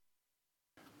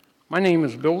My name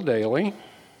is Bill Daly,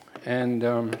 and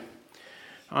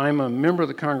I'm a member of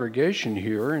the congregation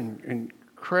here, and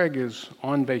Craig is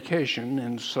on vacation,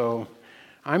 and so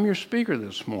I'm your speaker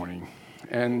this morning.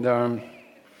 And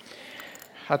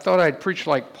I thought I'd preach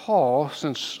like Paul,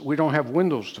 since we don't have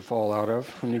windows to fall out of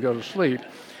when you go to sleep.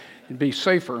 It'd be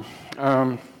safer.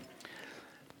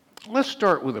 Let's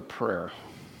start with a prayer.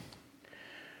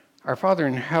 Our Father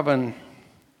in heaven,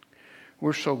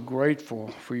 we're so grateful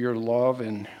for your love,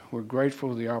 and we're grateful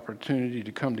for the opportunity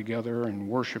to come together and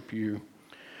worship you.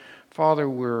 Father,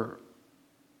 we're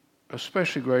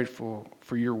especially grateful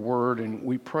for your word, and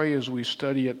we pray as we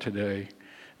study it today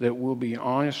that we'll be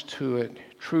honest to it,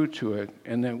 true to it,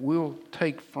 and that we'll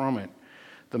take from it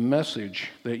the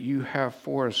message that you have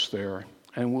for us there,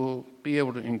 and we'll be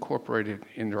able to incorporate it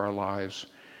into our lives.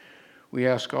 We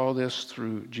ask all this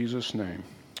through Jesus' name.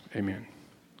 Amen.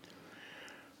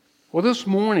 Well, this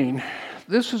morning,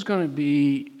 this is going to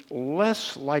be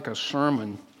less like a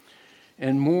sermon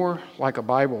and more like a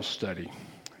Bible study.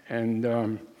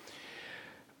 And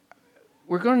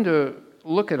we're going to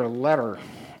look at a letter.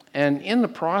 And in the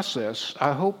process,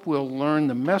 I hope we'll learn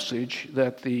the message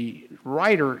that the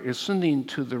writer is sending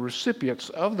to the recipients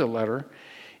of the letter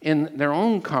in their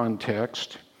own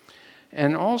context.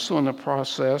 And also in the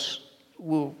process,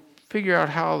 we'll figure out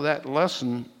how that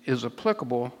lesson is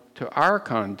applicable to our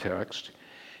context,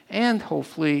 and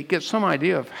hopefully get some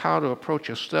idea of how to approach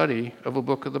a study of a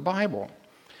book of the Bible.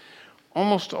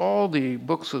 Almost all the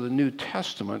books of the New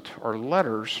Testament are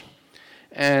letters,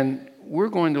 and we're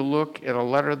going to look at a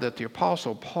letter that the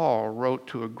Apostle Paul wrote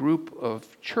to a group of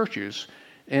churches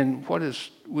in what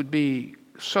would be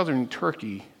southern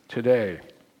Turkey today.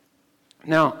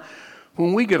 Now,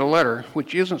 when we get a letter,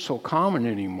 which isn't so common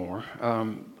anymore,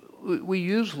 we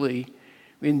usually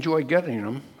enjoy getting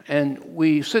them, and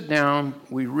we sit down,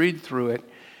 we read through it,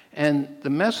 and the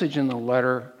message in the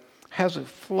letter has a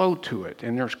flow to it,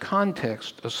 and there's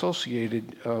context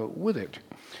associated with it.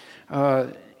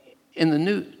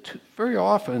 Very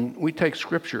often we take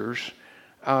scriptures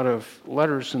out of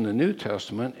letters in the New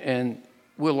Testament, and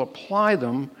we'll apply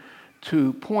them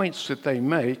to points that they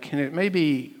make, and it may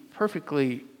be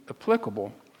perfectly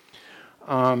applicable.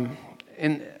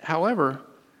 However,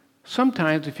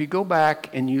 sometimes if you go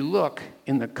back and you look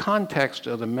in the context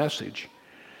of the message,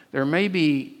 there may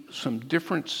be some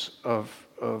difference of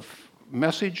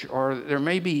message, or there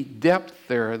may be depth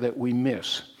there that we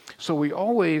miss. So we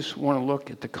always want to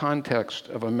look at the context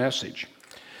of a message.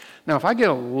 Now, if I get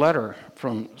a letter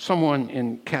from someone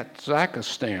in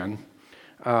Kazakhstan,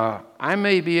 I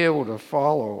may be able to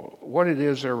follow what it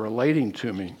is they're relating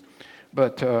to me,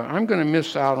 but I'm going to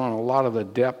miss out on a lot of the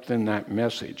depth in that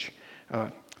message.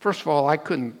 First of all, I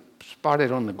couldn't spot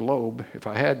it on the globe if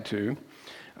I had to.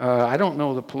 I don't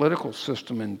know the political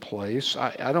system in place.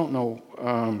 I don't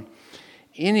know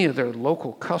any of their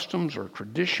local customs or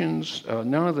traditions,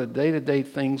 none of the day-to-day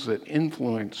things that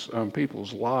influence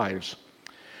people's lives.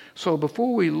 So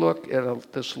before we look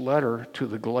at this letter to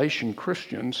the Galatian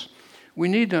Christians, we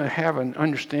need to have an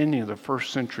understanding of the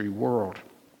first century world.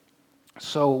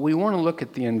 So we want to look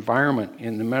at the environment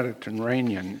in the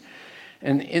Mediterranean.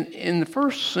 And in the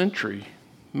first century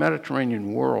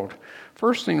Mediterranean world,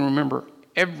 first thing to remember,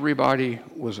 everybody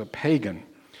was a pagan.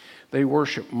 They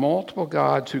worshiped multiple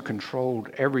gods who controlled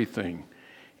everything.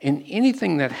 And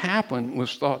anything that happened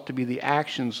was thought to be the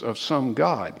actions of some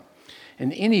god.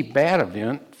 And any bad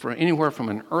event, for anywhere from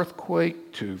an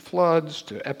earthquake to floods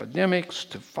to epidemics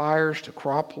to fires to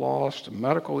crop loss to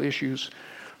medical issues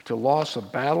to loss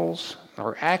of battles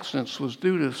or accidents, was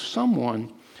due to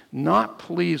someone not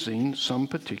pleasing some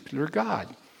particular god.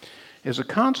 As a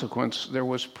consequence, there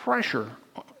was pressure,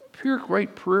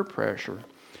 great peer pressure,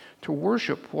 to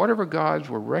worship whatever gods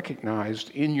were recognized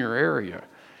in your area.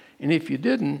 And if you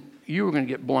didn't, you were going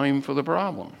to get blamed for the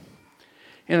problem.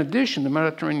 In addition, the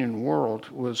Mediterranean world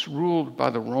was ruled by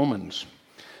the Romans.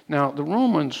 Now, the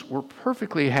Romans were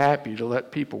perfectly happy to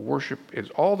let people worship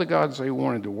all the gods they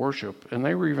wanted to worship, and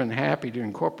they were even happy to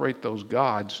incorporate those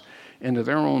gods into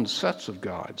their own sets of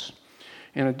gods.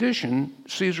 In addition,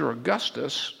 Caesar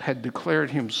Augustus had declared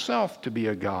himself to be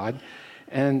a god,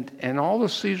 and all the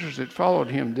Caesars that followed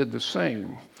him did the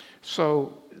same.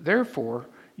 So, therefore,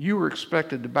 you were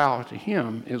expected to bow to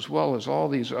him as well as all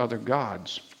these other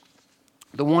gods.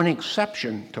 The one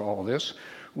exception to all this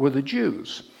were the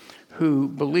Jews, who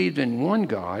believed in one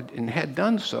God and had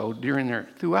done so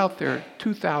throughout their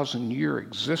 2,000-year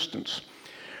existence.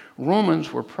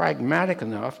 Romans were pragmatic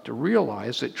enough to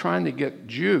realize that trying to get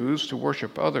Jews to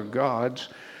worship other gods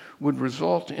would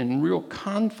result in real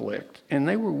conflict, and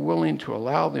they were willing to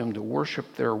allow them to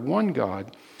worship their one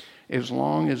God as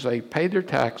long as they paid their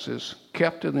taxes,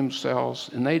 kept to themselves,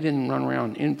 and they didn't run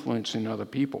around influencing other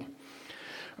people.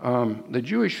 The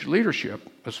Jewish leadership,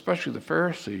 especially the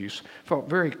Pharisees, felt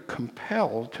very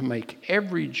compelled to make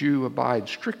every Jew abide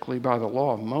strictly by the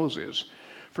law of Moses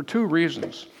for two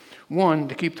reasons. One,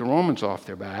 to keep the Romans off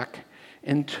their back,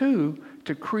 and two,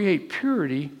 to create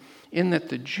purity in that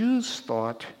the Jews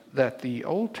thought that the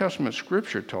Old Testament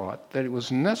scripture taught that it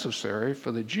was necessary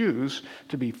for the Jews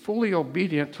to be fully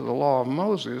obedient to the law of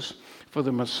Moses for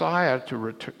the Messiah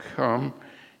to come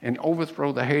and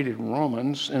overthrow the hated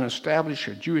Romans and establish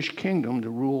a Jewish kingdom to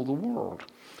rule the world.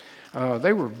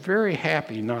 They were very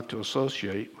happy not to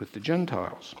associate with the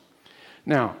Gentiles.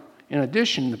 Now, in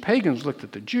addition, the pagans looked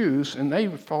at the Jews and they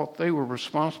thought they were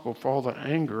responsible for all the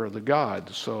anger of the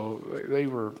gods, so they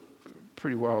were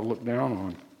pretty well looked down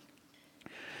on.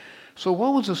 So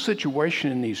what was the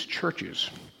situation in these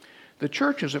churches? The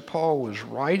churches that Paul was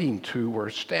writing to were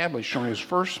established on his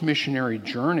first missionary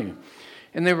journey,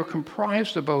 and they were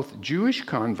comprised of both Jewish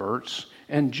converts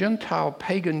and Gentile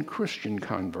pagan Christian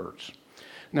converts.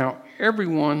 Now,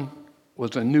 everyone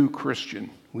was a new Christian.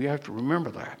 We have to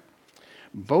remember that.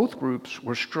 Both groups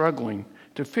were struggling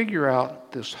to figure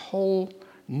out this whole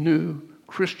new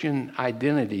Christian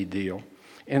identity deal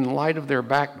in light of their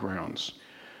backgrounds.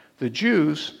 The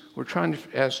Jews were trying to,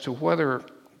 as to whether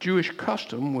Jewish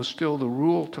custom was still the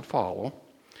rule to follow,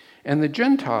 and the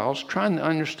Gentiles trying to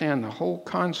understand the whole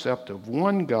concept of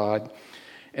one God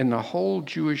and the whole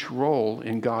Jewish role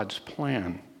in God's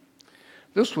plan.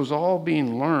 This was all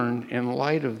being learned in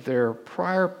light of their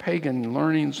prior pagan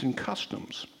learnings and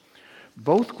customs.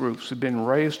 Both groups had been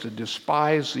raised to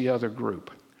despise the other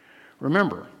group.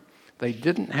 Remember, they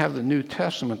didn't have the New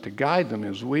Testament to guide them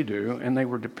as we do, and they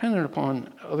were dependent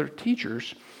upon other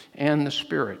teachers and the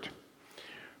Spirit.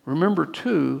 Remember,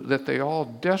 too, that they all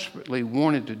desperately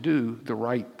wanted to do the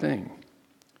right thing.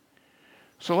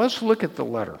 So let's look at the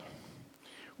letter.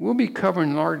 We'll be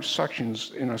covering large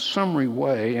sections in a summary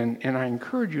way, and I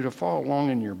encourage you to follow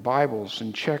along in your Bibles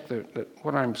and check that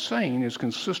what I'm saying is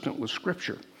consistent with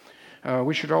Scripture.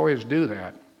 We should always do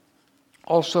that.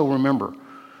 Also, remember,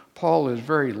 Paul is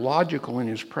very logical in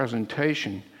his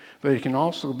presentation, but it can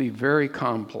also be very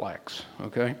complex,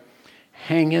 okay?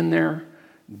 Hang in there.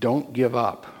 Don't give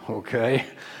up, okay?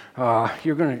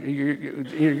 You're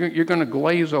gonna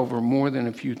glaze over more than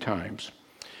a few times.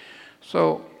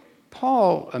 So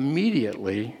Paul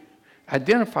immediately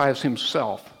identifies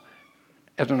himself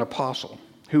as an apostle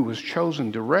who was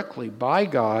chosen directly by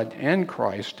God and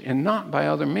Christ and not by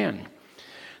other men.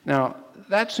 Now,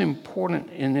 that's important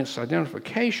in this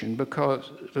identification because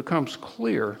it becomes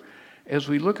clear as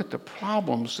we look at the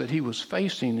problems that he was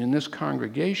facing in this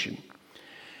congregation.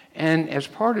 And as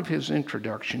part of his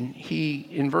introduction, he,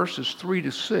 in verses 3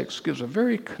 to 6, gives a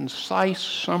very concise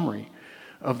summary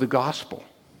of the gospel.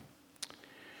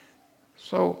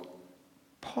 So,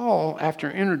 Paul,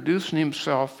 after introducing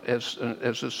himself as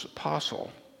this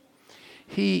apostle,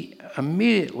 he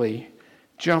immediately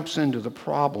jumps into the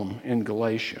problem in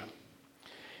Galatia.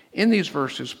 In these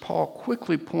verses, Paul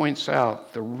quickly points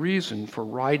out the reason for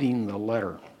writing the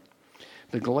letter.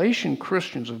 The Galatian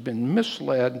Christians have been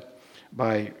misled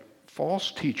by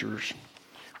false teachers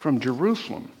from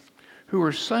Jerusalem who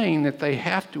are saying that they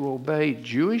have to obey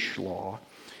Jewish law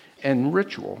and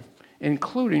ritual,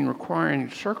 including requiring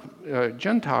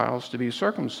Gentiles to be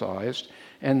circumcised,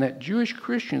 and that Jewish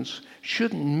Christians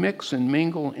shouldn't mix and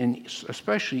mingle and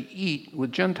especially eat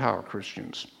with Gentile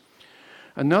Christians.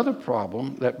 Another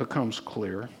problem that becomes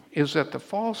clear is that the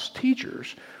false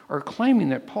teachers are claiming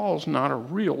that Paul's not a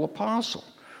real apostle,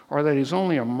 or that he's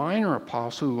only a minor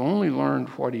apostle who only learned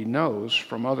what he knows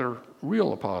from other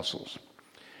real apostles.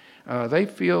 They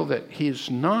feel that he's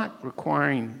not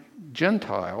requiring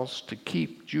Gentiles to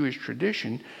keep Jewish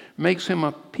tradition makes him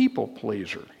a people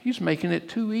pleaser. He's making it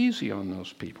too easy on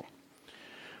those people.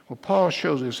 Well, Paul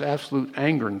shows his absolute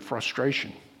anger and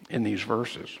frustration in these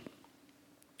verses.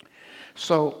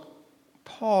 So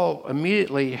Paul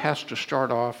immediately has to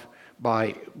start off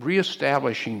by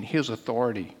reestablishing his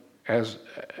authority as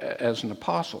an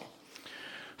apostle.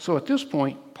 So at this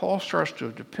point, Paul starts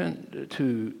to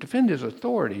defend his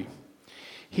authority.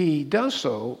 He does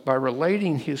so by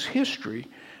relating his history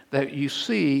that you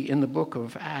see in the book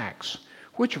of Acts,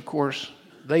 which, of course,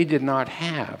 they did not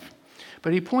have.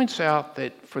 But he points out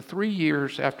that for 3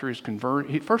 years after his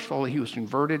conversion, first of all, he was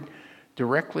converted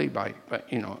directly by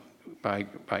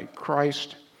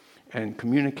Christ and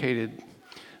communicated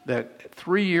that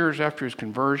 3 years after his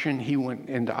conversion, he went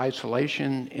into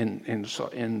isolation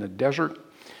in the desert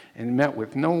and met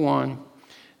with no one.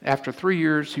 After 3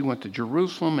 years, he went to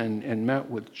Jerusalem and met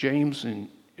with James and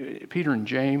Peter and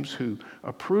James, who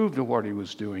approved of what he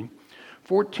was doing.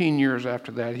 14 years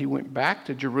after that, he went back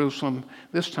to Jerusalem,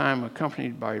 this time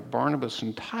accompanied by Barnabas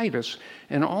and Titus,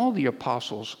 and all the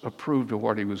apostles approved of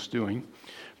what he was doing.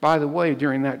 By the way,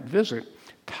 during that visit,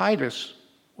 Titus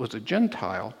was a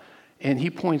Gentile, and he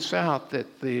points out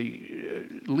that the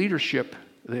leadership,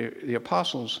 the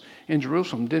apostles in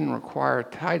Jerusalem, didn't require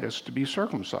Titus to be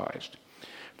circumcised.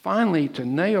 Finally, to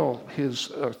nail his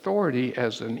authority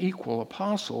as an equal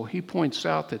apostle, he points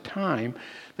out the time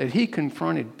that he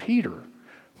confronted Peter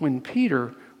when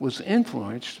Peter was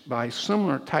influenced by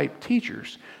similar type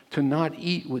teachers to not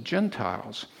eat with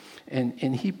Gentiles.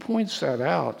 And he points that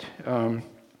out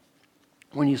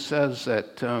when he says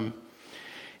that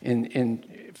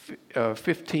in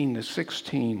 15 to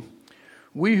 16,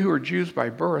 we who are Jews by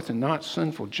birth and not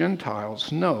sinful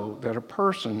Gentiles know that a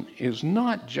person is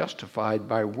not justified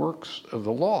by works of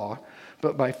the law,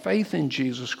 but by faith in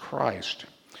Jesus Christ.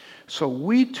 So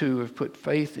we too have put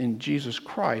faith in Jesus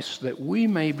Christ that we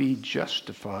may be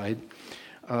justified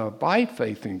by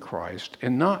faith in Christ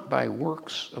and not by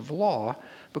works of law,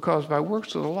 because by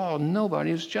works of the law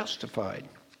nobody is justified.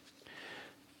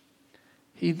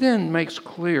 He then makes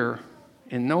clear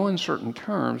in no uncertain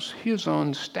terms his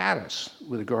own status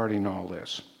regarding all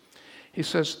this. He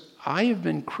says, I have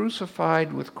been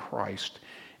crucified with Christ,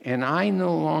 and I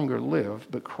no longer live,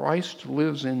 but Christ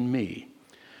lives in me.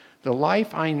 The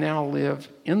life I now live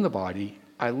in the body,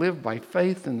 I live by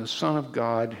faith in the Son of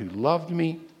God who loved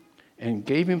me and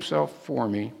gave himself for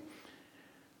me.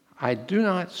 I do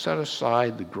not set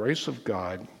aside the grace of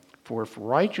God, for if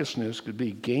righteousness could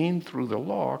be gained through the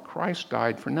law, Christ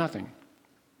died for nothing.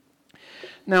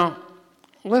 Now,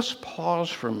 let's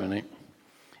pause for a minute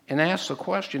and ask the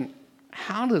question,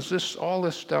 how does all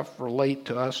this stuff relate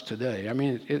to us today? I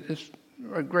mean, it's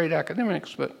great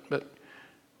academics, but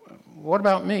what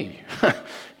about me?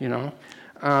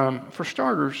 For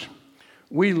starters,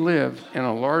 we live in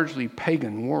a largely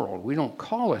pagan world. We don't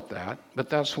call it that, but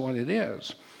that's what it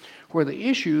is, where the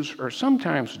issues are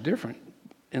sometimes different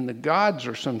and the gods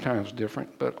are sometimes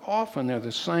different, but often they're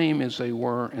the same as they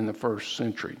were in the first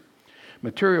century.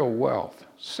 Material wealth,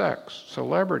 sex,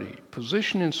 celebrity,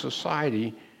 position in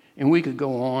society, and we could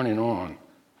go on and on.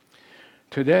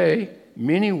 Today,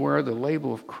 many wear the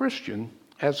label of Christian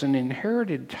as an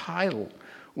inherited title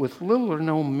with little or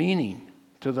no meaning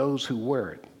to those who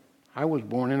wear it. I was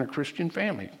born in a Christian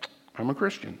family. I'm a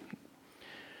Christian.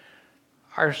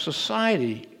 Our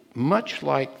society, much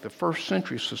like the first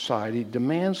century society,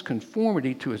 demands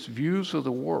conformity to its views of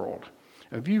the world,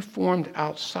 a view formed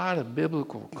outside of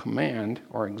biblical command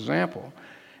or example,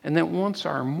 and that wants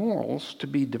our morals to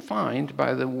be defined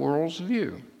by the world's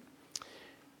view.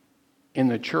 In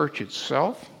the church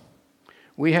itself,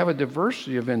 we have a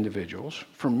diversity of individuals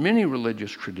from many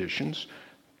religious traditions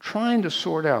trying to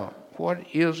sort out what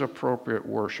is appropriate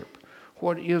worship,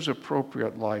 what is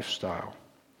appropriate lifestyle.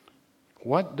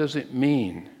 What does it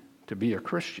mean to be a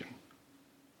Christian?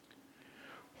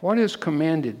 What is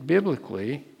commanded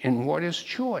biblically and what is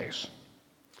choice?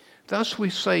 Thus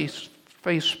we face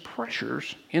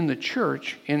pressures in the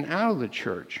church and out of the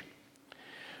church.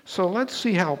 So let's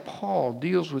see how Paul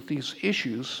deals with these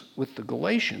issues with the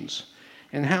Galatians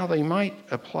and how they might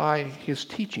apply his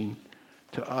teaching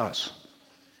to us.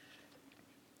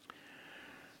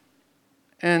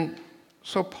 And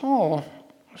so Paul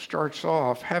starts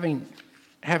off having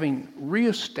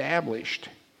reestablished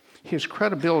his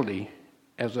credibility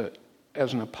as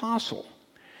an apostle.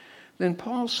 Then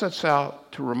Paul sets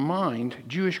out to remind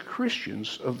Jewish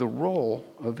Christians of the role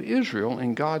of Israel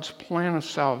in God's plan of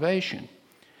salvation.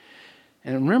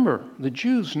 And remember, the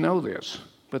Jews know this,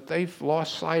 but they've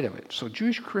lost sight of it. So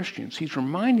Jewish Christians, he's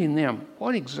reminding them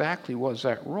what exactly was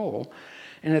that role.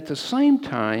 And at the same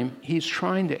time, he's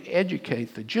trying to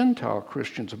educate the Gentile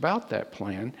Christians about that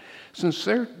plan, since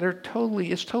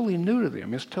it's totally new to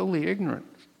them. It's totally ignorant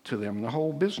to them, the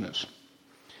whole business.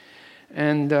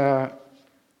 And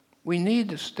we need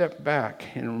to step back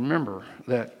and remember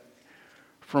that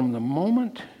from the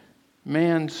moment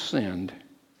man sinned,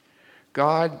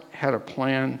 God had a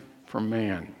plan for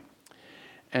man.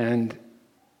 And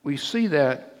we see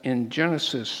that in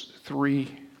Genesis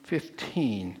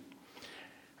 3:15,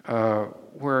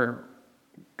 where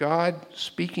God,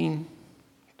 speaking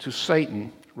to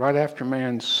Satan right after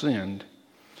man sinned,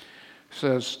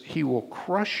 says he will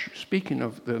crush, speaking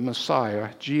of the Messiah,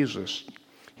 Jesus,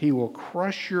 he will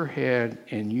crush your head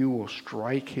and you will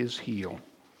strike his heel.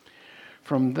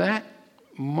 From that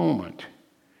moment,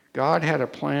 God had a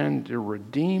plan to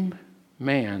redeem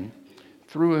man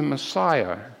through a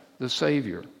Messiah, the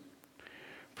Savior.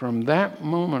 From that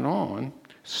moment on,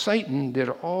 Satan did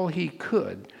all he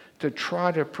could to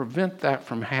try to prevent that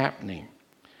from happening.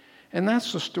 And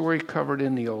that's the story covered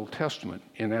in the Old Testament,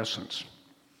 in essence.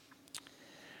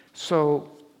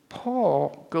 So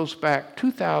Paul goes back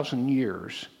 2,000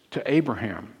 years to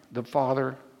Abraham, the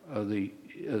father of the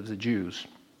Jews.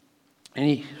 And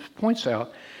he points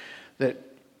out that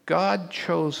God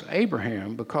chose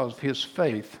Abraham because of his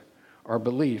faith or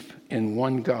belief in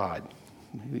one God.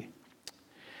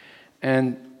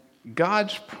 And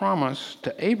God's promise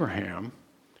to Abraham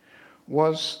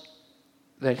was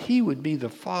that he would be the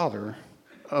father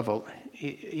of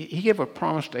he gave a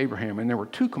promise to Abraham, and there were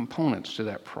two components to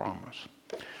that promise.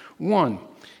 One,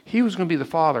 he was going to be the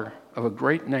father of a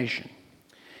great nation.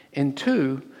 And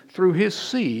two, through his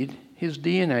seed, his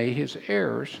DNA, his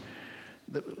heirs,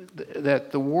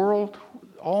 that the world,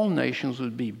 all nations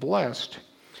would be blessed,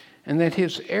 and that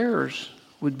his heirs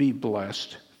would be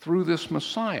blessed through this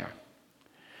Messiah.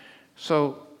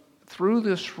 So through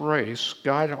this race,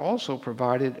 God also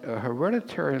provided a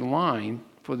hereditary line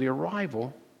for the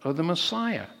arrival of the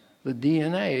Messiah, the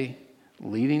DNA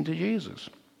leading to Jesus.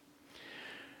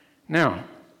 Now,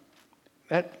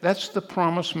 that's the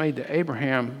promise made to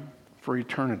Abraham for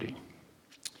eternity.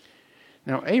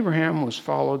 Now, Abraham was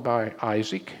followed by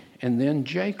Isaac and then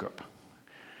Jacob,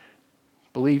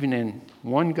 believing in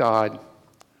one God,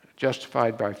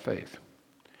 justified by faith.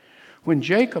 When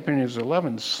Jacob and his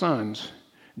 11 sons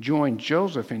joined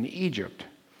Joseph in Egypt,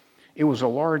 it was a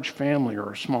large family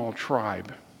or a small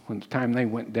tribe when the time they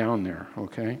went down there,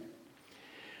 okay?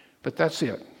 But that's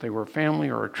it. They were a family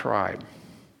or a tribe.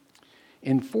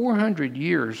 In 400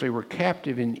 years, they were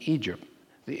captive in Egypt.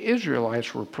 The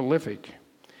Israelites were prolific,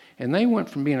 and they went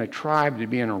from being a tribe to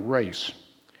being a race.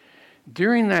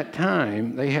 During that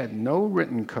time, they had no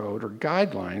written code or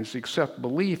guidelines except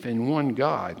belief in one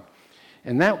God,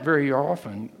 and that very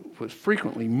often was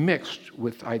frequently mixed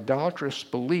with idolatrous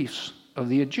beliefs of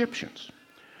the Egyptians.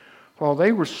 While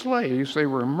they were slaves, they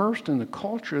were immersed in the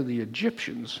culture of the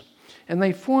Egyptians, and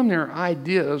they formed their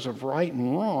ideas of right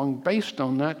and wrong based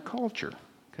on that culture.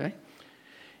 Okay?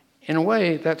 In a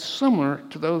way, that's similar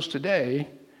to those today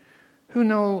who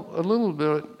know a little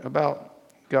bit about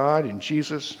God and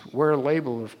Jesus, wear a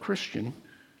label of Christian,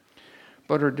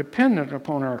 but are dependent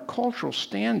upon our cultural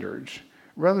standards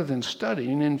rather than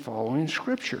studying and following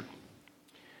Scripture.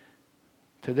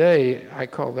 Today, I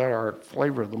call that our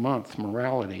flavor of the month,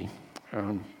 morality.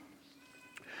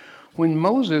 When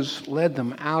Moses led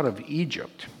them out of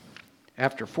Egypt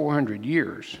after 400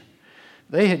 years,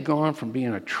 they had gone from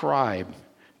being a tribe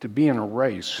to being a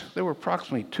race. There were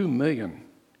approximately 2 million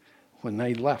when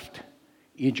they left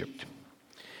Egypt.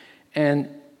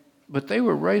 But they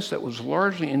were a race that was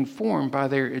largely informed by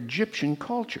their Egyptian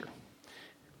culture.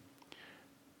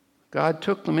 God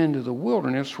took them into the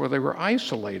wilderness where they were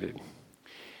isolated.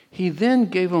 He then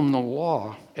gave them the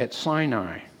law at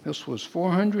Sinai. This was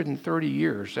 430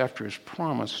 years after his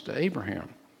promise to Abraham.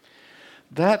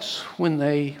 That's when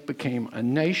they became a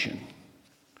nation.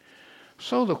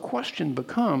 So the question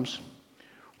becomes,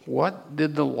 what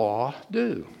did the law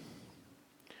do?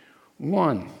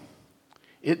 One,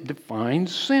 it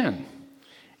defines sin.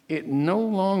 Sin was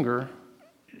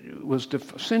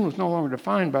no longer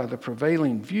defined by the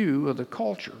prevailing view of the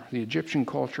culture, the Egyptian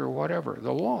culture or whatever.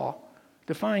 The law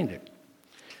defined it.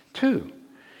 Two,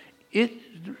 it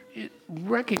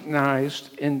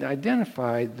recognized and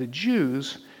identified the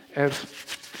Jews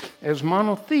as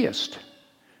monotheist,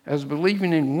 as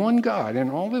believing in one God. In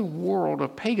all the world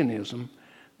of paganism,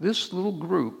 this little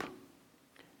group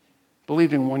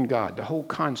believed in one God, the whole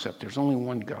concept, there's only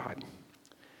one God.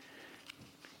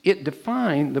 It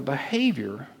defined the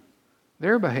behavior,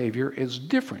 their behavior is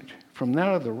different from that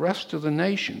of the rest of the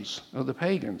nations of the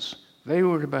pagans. They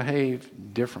were to behave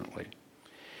differently.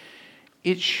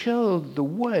 It showed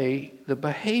the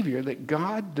behavior that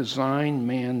God designed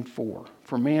man for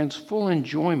man's full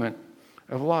enjoyment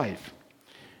of life.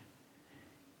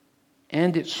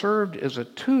 And it served as a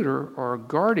tutor or a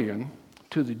guardian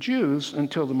to the Jews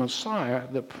until the Messiah,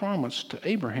 the promise to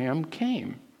Abraham,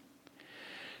 came.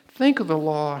 Think of the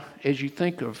law as you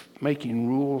think of making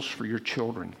rules for your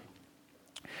children.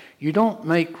 You don't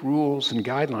make rules and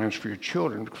guidelines for your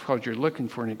children because you're looking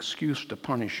for an excuse to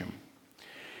punish them.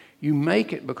 You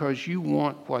make it because you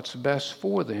want what's best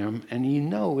for them, and you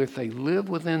know if they live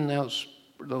within those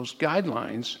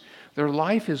guidelines, their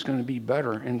life is going to be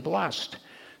better and blessed.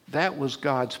 That was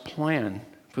God's plan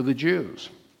for the Jews.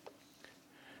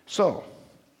 So,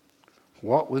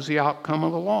 what was the outcome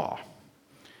of the law?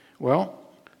 Well,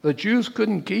 the Jews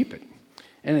couldn't keep it,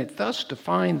 and it thus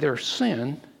defined their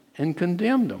sin and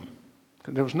condemned them.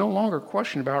 There was no longer a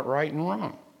question about right and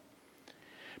wrong.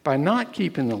 By not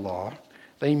keeping the law,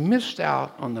 they missed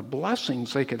out on the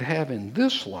blessings they could have in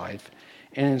this life,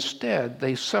 and instead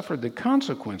they suffered the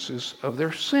consequences of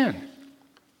their sin.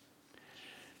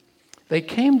 They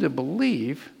came to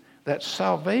believe that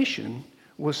salvation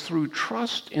was through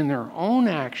trust in their own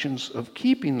actions of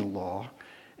keeping the law,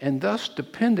 and thus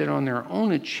depended on their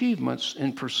own achievements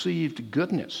and perceived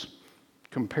goodness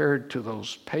compared to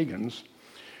those pagans,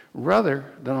 rather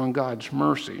than on God's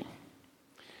mercy.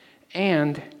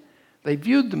 And they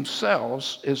viewed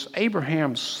themselves as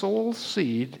Abraham's sole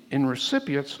seed and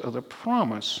recipients of the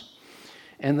promise,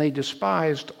 and they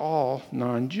despised all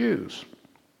non-Jews.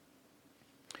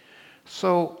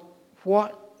 So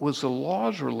what was the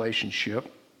law's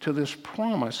relationship to this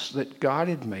promise that God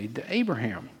had made to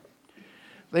Abraham?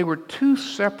 They were two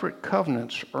separate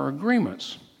covenants or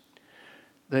agreements.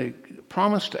 The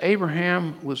promise to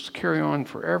Abraham was to carry on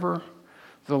forever.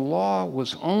 The law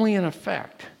was only in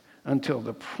effect until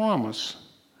the promise,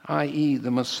 i.e.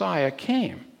 the Messiah,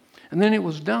 came. And then it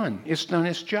was done. It's done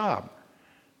its job.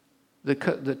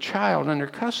 The child under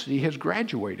custody has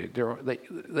graduated.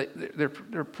 They're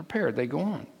prepared. They go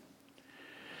on.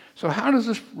 So how does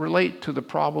this relate to the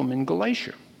problem in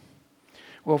Galatia?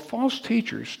 Well, false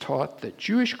teachers taught that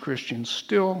Jewish Christians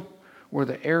still were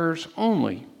the heirs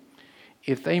only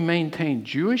if they maintained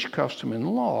Jewish custom and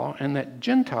law, and that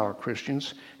Gentile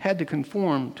Christians had to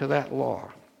conform to that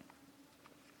law.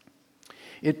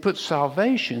 It put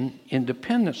salvation in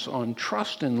dependence on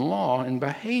trust in law and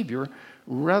behavior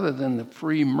rather than the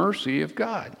free mercy of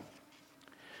God.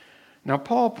 Now,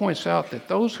 Paul points out that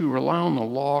those who rely on the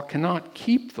law cannot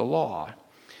keep the law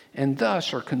and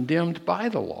thus are condemned by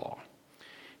the law.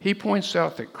 He points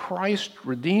out that Christ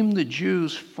redeemed the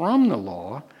Jews from the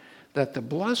law, that the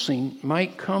blessing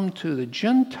might come to the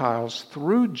Gentiles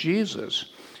through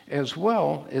Jesus, as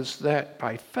well as that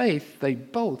by faith they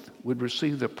both would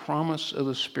receive the promise of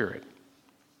the Spirit.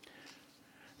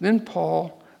 Then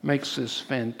Paul makes this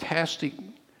fantastic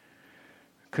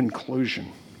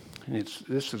conclusion, and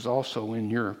this is also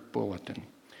in your bulletin.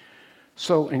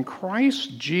 So in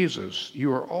Christ Jesus,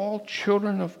 you are all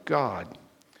children of God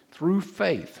through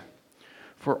faith.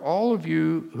 For all of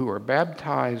you who are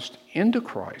baptized into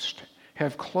Christ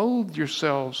have clothed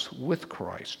yourselves with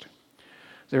Christ.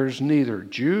 There is neither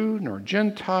Jew nor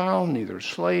Gentile, neither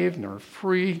slave nor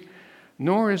free,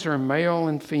 nor is there male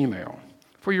and female,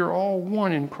 for you're all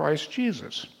one in Christ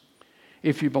Jesus.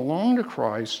 If you belong to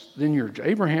Christ, then you're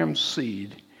Abraham's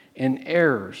seed and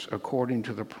heirs according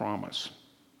to the promise.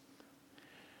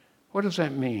 What does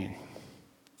that mean?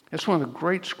 It's one of the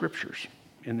great scriptures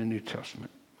in the New Testament.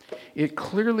 It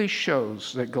clearly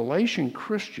shows that Galatian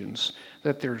Christians,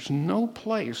 that there's no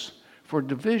place for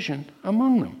division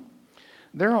among them.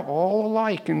 They're all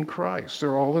alike in Christ.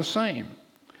 They're all the same.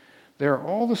 They're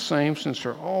all the same since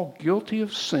they're all guilty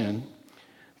of sin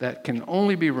that can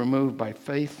only be removed by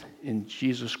faith in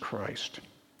Jesus Christ.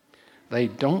 They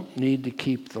don't need to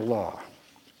keep the law.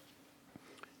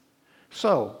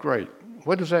 So, great.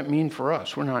 What does that mean for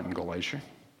us? We're not in Galatia.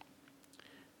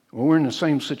 Well, we're in the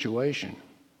same situation.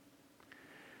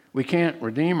 We can't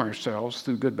redeem ourselves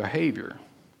through good behavior.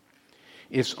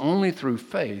 It's only through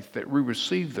faith that we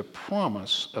receive the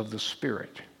promise of the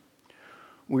Spirit.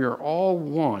 We are all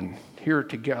one here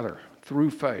together through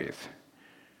faith.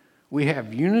 We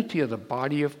have unity of the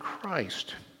body of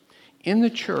Christ. In the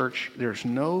church, there's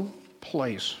no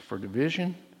place for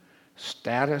division,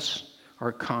 status,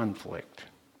 or conflict.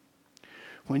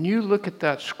 When you look at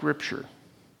that scripture,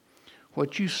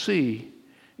 what you see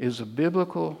is a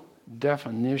biblical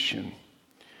definition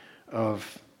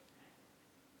of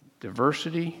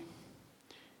diversity,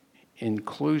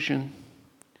 inclusion,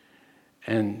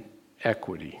 and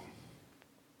equity.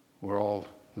 We're all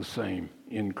the same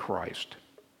in Christ.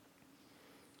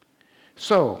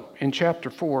 So, in chapter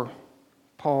 4,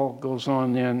 Paul goes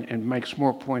on then and makes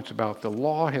more points about the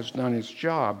law has done its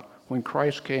job. When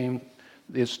Christ came,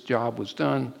 this job was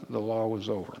done, the law was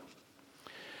over.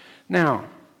 Now,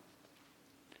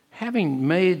 having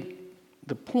made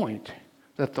the point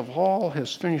that the law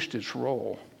has finished its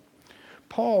role,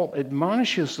 Paul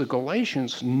admonishes the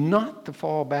Galatians not to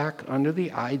fall back under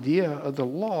the idea of the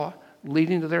law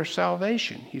leading to their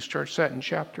salvation. He starts that in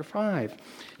chapter 5.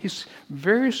 He's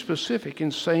very specific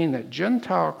in saying that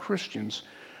Gentile Christians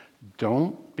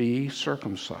don't be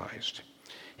circumcised.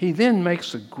 He then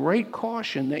makes a great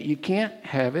caution that you can't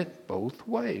have it both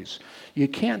ways. You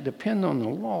can't depend on the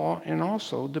law and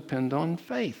also depend on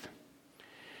faith.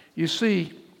 You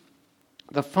see,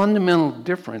 the fundamental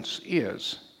difference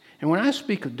is, and when I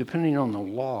speak of depending on the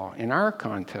law, in our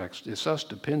context, it's us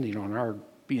depending on our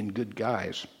being good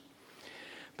guys.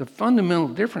 The fundamental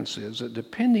difference is that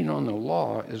depending on the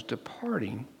law is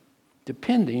depending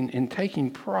and taking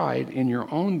pride in your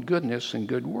own goodness and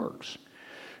good works.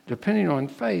 Depending on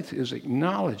faith is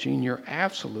acknowledging your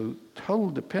absolute,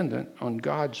 total dependence on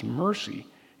God's mercy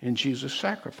in Jesus'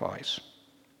 sacrifice.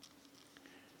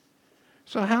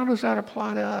 So how does that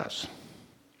apply to us?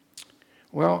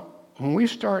 Well, when we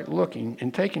start looking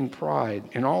and taking pride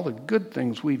in all the good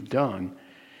things we've done,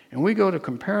 and we go to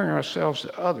comparing ourselves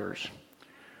to others,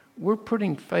 we're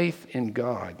putting faith in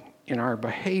God, in our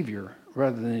behavior,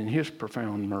 rather than in His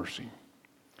profound mercy.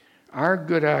 Our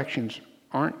good actions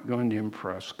aren't going to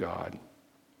impress God.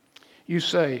 You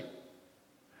say,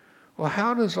 well,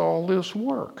 how does all this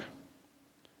work?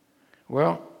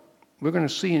 Well, we're going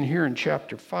to see in here in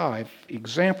chapter 5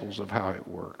 examples of how it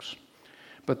works.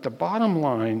 But the bottom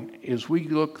line as we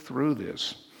look through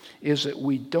this is that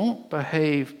we don't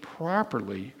behave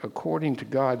properly according to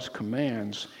God's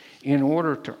commands in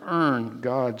order to earn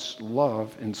God's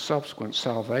love and subsequent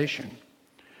salvation.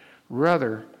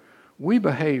 Rather, we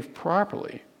behave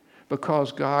properly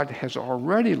because God has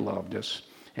already loved us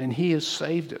and He has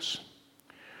saved us.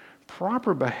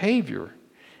 Proper behavior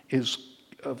is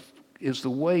the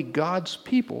way God's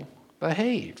people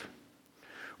behave.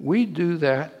 We do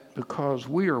that because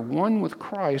we are one with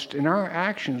Christ and our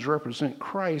actions represent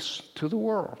Christ to the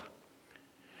world.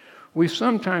 We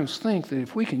sometimes think that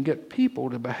if we can get people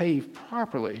to behave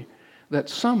properly, that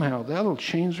somehow that'll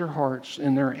change their hearts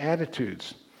and their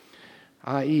attitudes,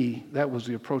 i.e., that was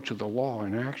the approach of the law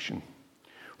in action.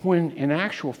 When in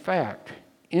actual fact,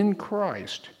 in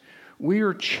Christ, we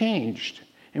are changed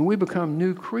and we become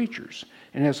new creatures.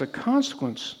 And as a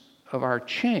consequence of our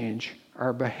change,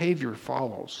 our behavior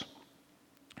follows.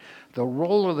 The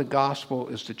role of the gospel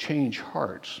is to change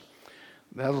hearts.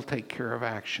 That'll take care of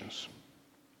actions.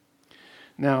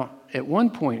 Now, at one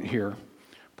point here,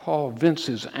 Paul vents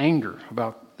his anger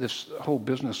about this whole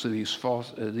business of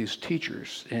these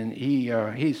teachers, and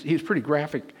he's pretty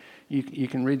graphic. You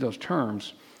can read those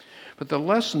terms. But the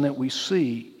lesson that we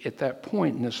see at that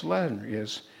point in this letter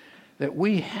is that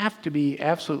we have to be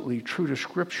absolutely true to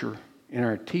Scripture in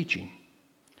our teaching.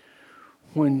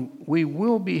 When we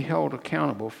will be held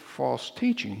accountable for false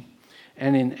teaching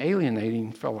and in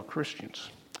alienating fellow Christians.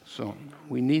 So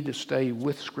we need to stay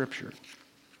with Scripture.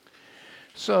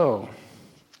 So,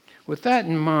 with that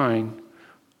in mind,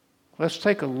 let's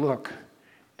take a look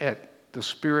at the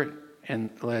Spirit and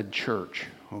led church,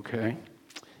 okay?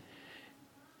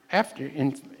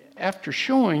 After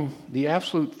showing the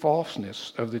absolute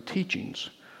falseness of the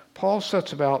teachings, Paul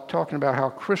sets about talking about how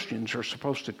Christians are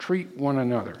supposed to treat one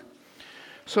another.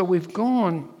 So we've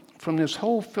gone from this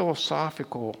whole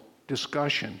philosophical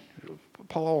discussion.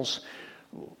 Paul's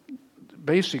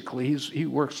basically, he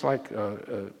works like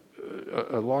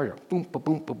a lawyer. Boom,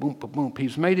 ba-boom, ba-boom, ba-boom.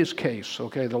 He's made his case.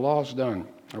 Okay, the law's done.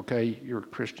 Okay, you're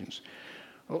Christians.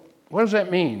 Well, what does that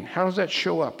mean? How does that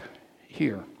show up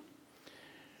here?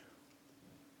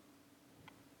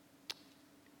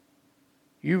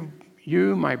 You,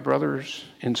 my brothers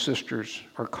and sisters,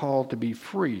 are called to be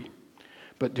free,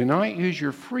 but do not use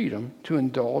your freedom to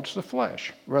indulge the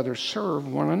flesh. Rather, serve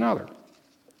one another.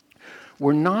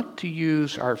 We're not to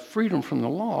use our freedom from the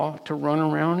law to run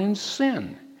around in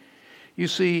sin. You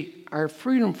see, our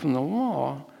freedom from the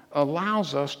law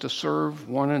allows us to serve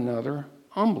one another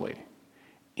humbly,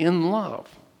 in love.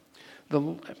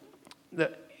 To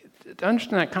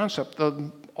understand that concept,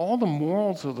 all the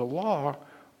morals of the law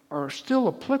are still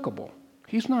applicable.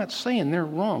 He's not saying they're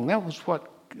wrong. That was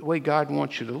the way God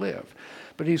wants you to live.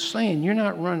 But he's saying you're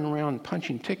not running around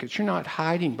punching tickets. You're not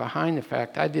hiding behind the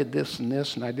fact, I did this and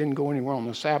this, and I didn't go anywhere on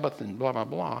the Sabbath, and blah, blah,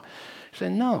 blah. He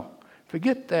said, no,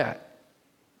 forget that.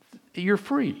 You're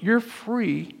free. You're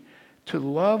free to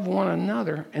love one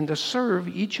another and to serve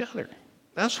each other.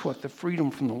 That's what the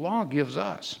freedom from the law gives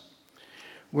us.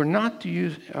 We're not to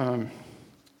use...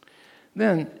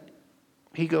 Then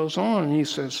he goes on and he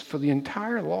says, for the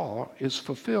entire law is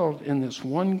fulfilled in this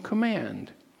one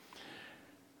command.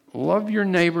 Love your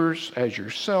neighbors as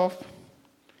yourself.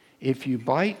 If you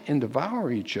bite and devour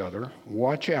each other,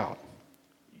 watch out.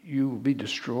 You will be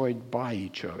destroyed by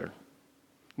each other.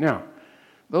 Now,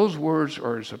 those words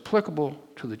are as applicable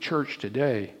to the church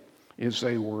today as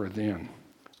they were then.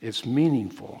 It's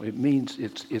meaningful. It means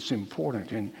it's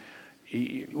important. And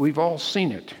we've all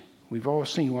seen it. We've all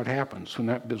seen what happens when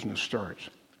that business starts.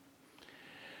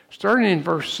 Starting in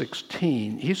verse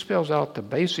 16, he spells out the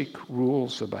basic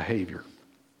rules of behavior.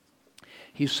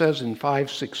 He says in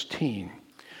 5:16,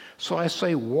 so I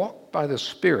say, walk by the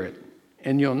Spirit,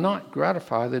 and you'll not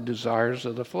gratify the desires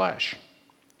of the flesh.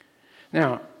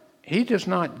 Now, he does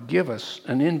not give us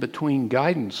an in-between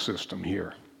guidance system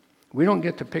here. We don't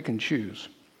get to pick and choose.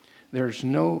 There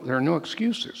are no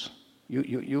excuses.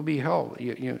 You'll be held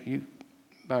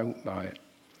by it.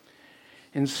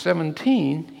 In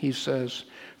 17, he says,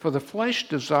 "For the flesh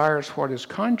desires what is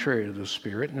contrary to the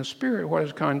Spirit, and the Spirit what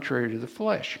is contrary to the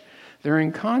flesh. They're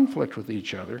in conflict with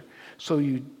each other, so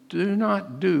you do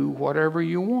not do whatever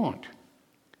you want."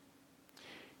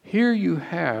 Here you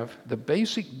have the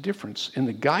basic difference in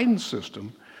the guidance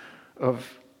system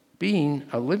of being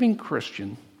a living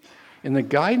Christian and the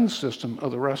guidance system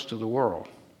of the rest of the world.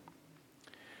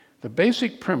 The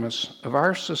basic premise of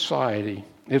our society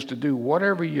is to do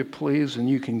whatever you please and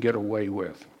you can get away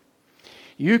with.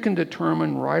 You can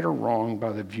determine right or wrong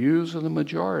by the views of the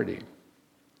majority.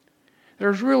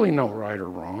 There's really no right or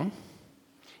wrong.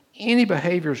 Any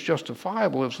behavior is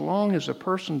justifiable as long as the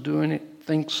person doing it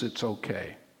thinks it's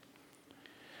okay.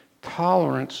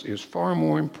 Tolerance is far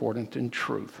more important than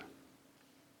truth.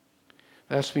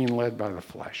 That's being led by the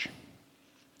flesh.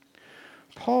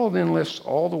 Paul then lists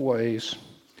all the ways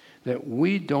that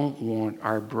we don't want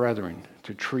our brethren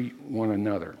to treat one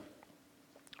another,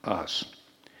 us.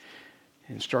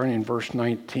 And starting in verse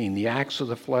 19, the acts of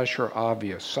the flesh are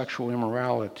obvious: sexual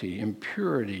immorality,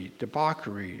 impurity,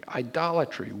 debauchery,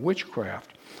 idolatry,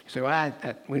 witchcraft. You say, well,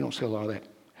 we don't see a lot of that.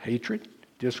 Hatred,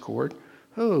 discord,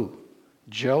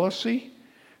 jealousy,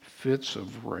 fits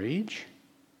of rage,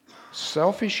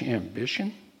 selfish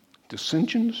ambition,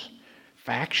 dissensions,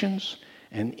 factions,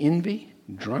 and envy,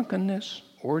 drunkenness,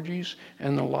 orgies,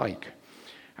 and the like.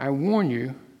 I warn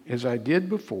you, as I did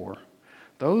before,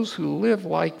 those who live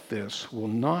like this will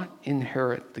not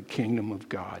inherit the kingdom of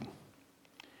God.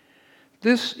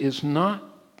 This is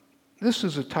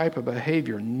a type of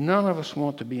behavior none of us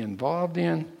want to be involved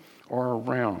in or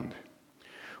around.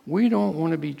 We don't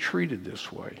want to be treated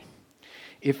this way.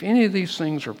 If any of these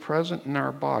things are present in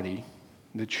our body,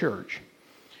 the church,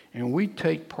 and we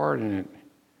take part in it,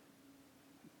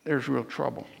 there's real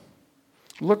trouble.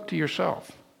 Look to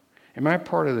yourself. Am I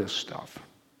part of this stuff?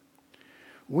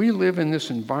 We live in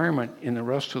this environment in the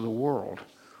rest of the world.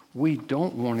 We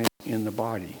don't want it in the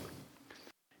body.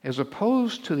 As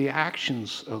opposed to the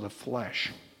actions of the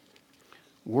flesh,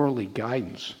 worldly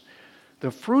guidance,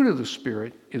 the fruit of the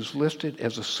Spirit is listed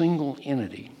as a single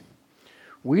entity.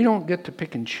 We don't get to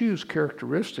pick and choose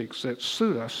characteristics that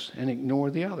suit us and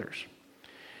ignore the others.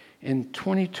 In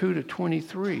 22 to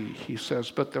 23, he says,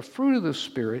 "But the fruit of the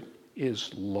Spirit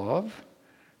is love,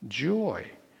 joy,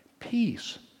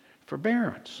 peace,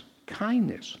 forbearance,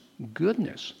 kindness,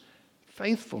 goodness,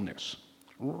 faithfulness,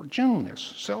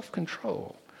 gentleness,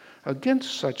 self-control.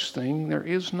 Against such thing there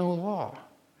is no law."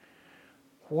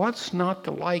 What's not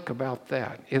to like about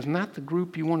that? Isn't that the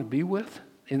group you want to be with?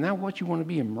 Isn't that what you want to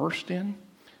be immersed in?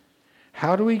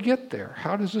 How do we get there?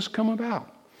 How does this come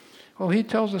about? Well, he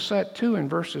tells us that too in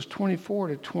verses 24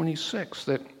 to 26,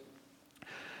 that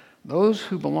those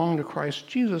who belong to Christ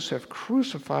Jesus have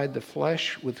crucified the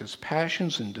flesh with its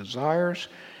passions and desires.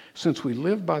 Since we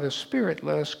live by the Spirit,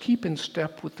 let us keep in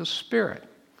step with the Spirit.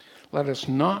 Let us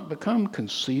not become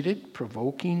conceited,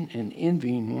 provoking, and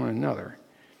envying one another.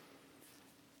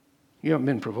 You haven't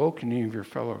been provoking any of your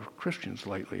fellow Christians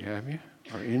lately, have you?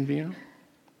 Or envying them?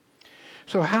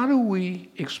 So how do we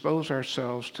expose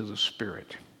ourselves to the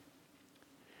Spirit?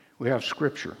 We have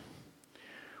Scripture.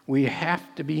 We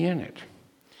have to be in it.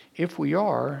 If we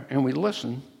are, and we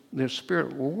listen, the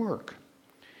Spirit will work.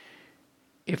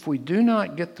 If we do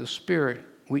not get the Spirit,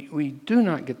 we do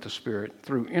not get the Spirit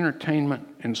through entertainment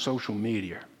and social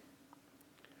media.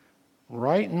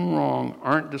 Right and wrong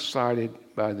aren't decided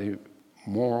by the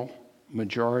moral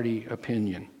majority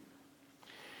opinion.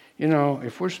 You know,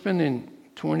 if we're spending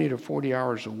 20 to 40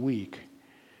 hours a week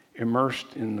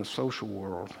immersed in the social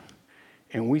world,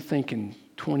 and we think in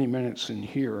 20 minutes in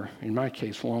here, in my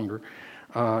case longer,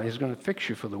 is going to fix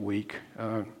you for the week,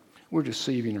 we're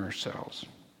deceiving ourselves.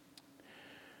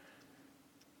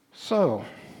 So,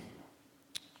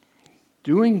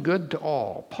 doing good to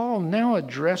all. Paul now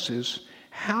addresses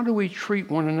how do we treat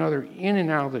one another in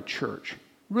and out of the church.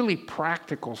 Really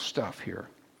practical stuff here.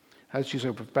 As you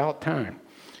said, about time.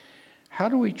 How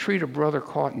do we treat a brother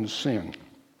caught in sin?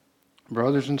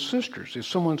 Brothers and sisters, if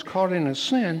someone's caught in a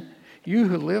sin, you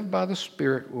who live by the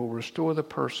Spirit will restore the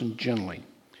person gently.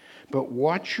 But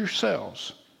watch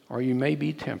yourselves, or you may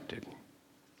be tempted.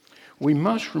 We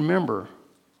must remember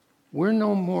we're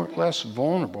no more less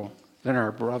vulnerable than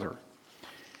our brother.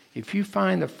 If you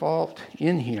find a fault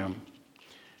in him,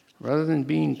 rather than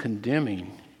being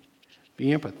condemning, be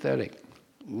empathetic.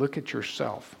 Look at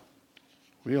yourself.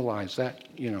 Realize that,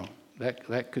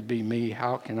 that could be me.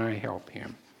 How can I help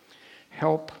him?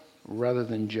 Help rather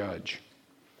than judge.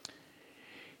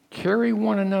 Carry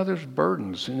one another's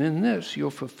burdens, and in this you'll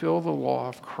fulfill the law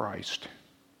of Christ.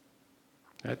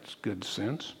 That's good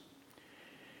sense.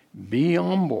 Be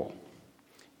humble.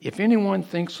 If anyone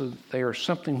thinks that they are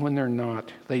something when they're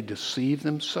not, they deceive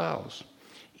themselves.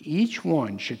 Each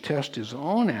one should test his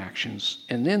own actions,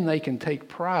 and then they can take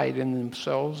pride in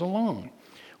themselves alone,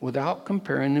 without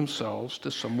comparing themselves to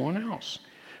someone else.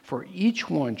 For each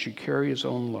one should carry his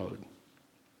own load.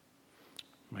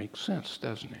 Makes sense,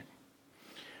 doesn't it?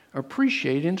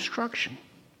 Appreciate instruction.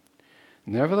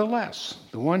 Nevertheless,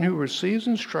 the one who receives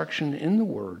instruction in the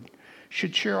Word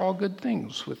should share all good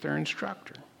things with their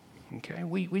instructor. Okay?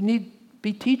 We need to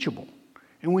be teachable,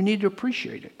 and we need to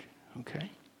appreciate it.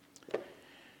 Okay?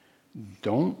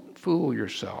 Don't fool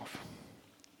yourself.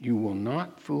 You will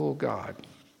not fool God.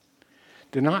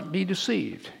 Do not be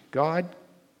deceived. God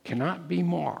cannot be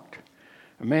mocked.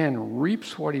 A man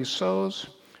reaps what he sows.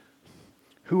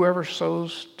 Whoever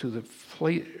sows to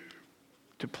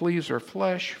please their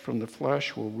flesh, from the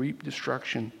flesh will reap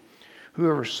destruction.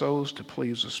 Whoever sows to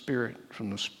please the Spirit, from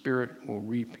the Spirit will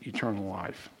reap eternal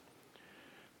life.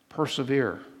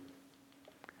 Persevere.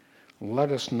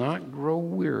 Let us not grow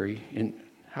weary.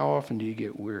 How often do you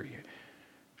get weary?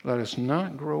 Let us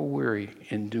not grow weary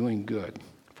in doing good,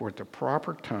 for at the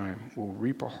proper time we'll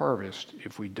reap a harvest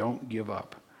if we don't give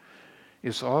up.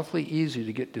 It's awfully easy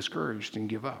to get discouraged and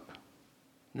give up.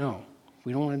 No,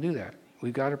 we don't want to do that.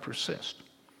 We've got to persist.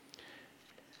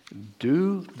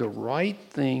 Do the right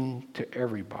thing to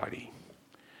everybody.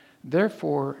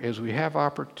 Therefore, as we have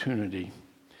opportunity,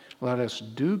 let us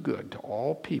do good to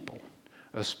all people,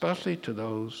 especially to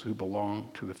those who belong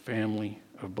to the family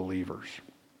of believers.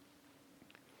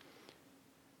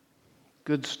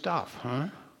 Good stuff, huh?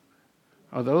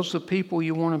 Are those the people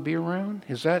you want to be around?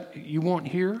 Is that you want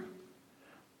here?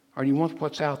 Or do you want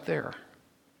what's out there?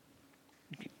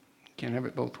 You can't have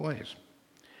it both ways.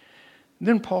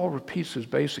 Then Paul repeats his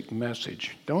basic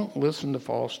message. Don't listen to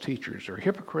false teachers. They're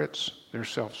hypocrites. They're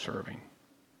self-serving.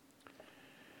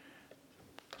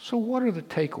 So what are the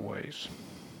takeaways?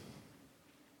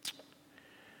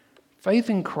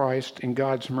 Faith in Christ and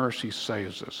God's mercy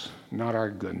saves us, not our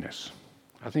goodness.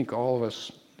 I think all of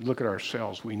us look at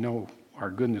ourselves. We know our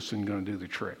goodness isn't going to do the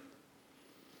trick.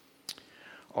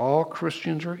 All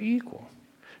Christians are equal.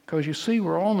 Because you see,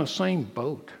 we're all in the same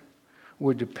boat.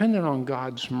 We're dependent on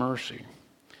God's mercy.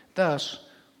 Thus,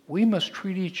 we must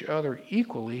treat each other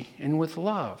equally and with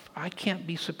love. I can't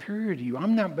be superior to you.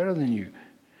 I'm not better than you.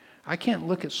 I can't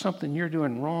look at something you're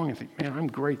doing wrong and think, man, I'm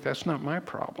great. That's not my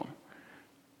problem.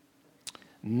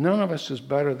 None of us is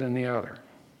better than the other.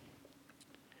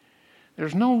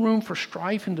 There's no room for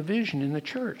strife and division in the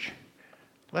church.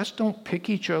 Let's don't pick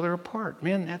each other apart.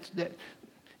 Man,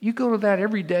 you go to that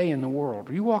every day in the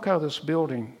world. You walk out of this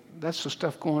building, that's the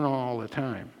stuff going on all the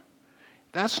time.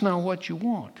 That's not what you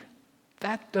want.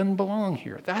 That doesn't belong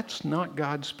here. That's not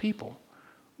God's people.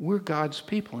 We're God's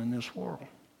people in this world.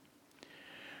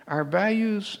 Our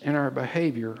values and our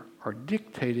behavior are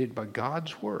dictated by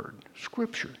God's word,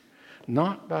 Scripture,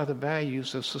 not by the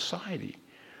values of society.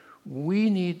 We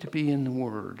need to be in the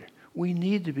Word. We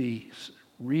need to be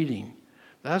reading.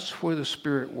 That's where the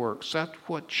Spirit works. That's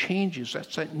what changes.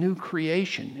 That's that new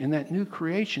creation. And that new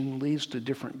creation leads to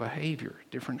different behavior,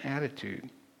 different attitude.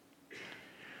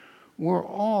 We're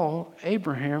all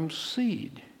Abraham's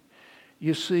seed.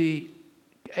 You see,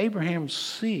 Abraham's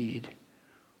seed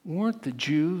weren't the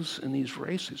Jews and these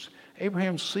races.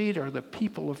 Abraham's seed are the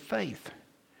people of faith.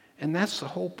 And that's the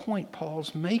whole point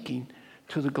Paul's making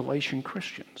to the Galatian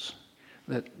Christians,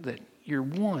 that you're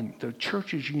one. The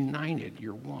church is united.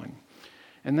 You're one.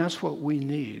 And that's what we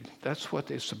need. That's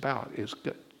what it's about, is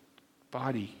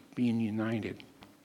body being united.